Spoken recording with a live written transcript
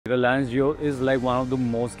Reliance Jio is like one of the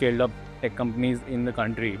most scaled up tech companies in the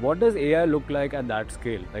country. What does AI look like at that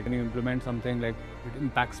scale? Like, when you implement something like it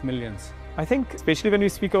impacts millions? I think, especially when we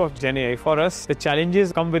speak about Gen AI, for us, the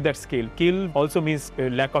challenges come with that scale. Scale also means a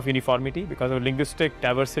lack of uniformity because of linguistic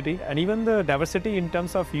diversity and even the diversity in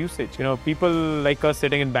terms of usage. People like us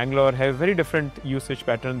sitting in Bangalore have very different usage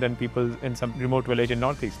pattern than people in some remote village in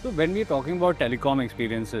Northeast. So when we're talking about telecom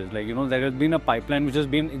experiences, there has been a pipeline which has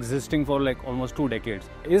been existing for like almost 2 decades.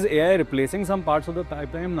 Is AI replacing some parts of the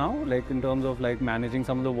pipeline now, like in terms of like managing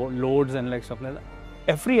some of the loads and like stuff like that?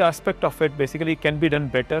 Every aspect of it basically can be done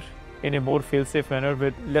better in a more fail-safe manner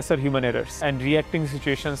with lesser human errors and reacting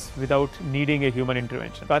situations without needing a human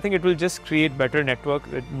intervention. So I think it will just create better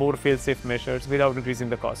network with more fail-safe measures without increasing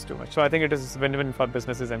the cost too much. So I think it is win-win for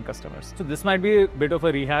businesses and customers. So this might be a bit of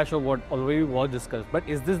a rehash of what already was discussed, but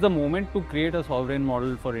is this the moment to create a sovereign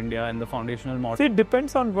model for India and the foundational model? See, it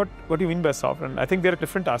depends on what you mean by sovereign. I think there are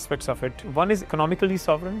different aspects of it. One is economically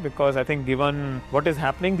sovereign because I think given what is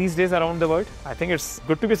happening these days around the world, I think it's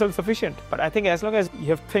good to be self-sufficient. But I think as long as you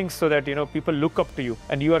have things so that people look up to you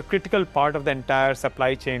and you are a critical part of the entire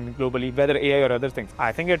supply chain globally, whether AI or other things,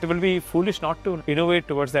 I think it will be foolish not to innovate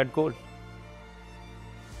towards that goal.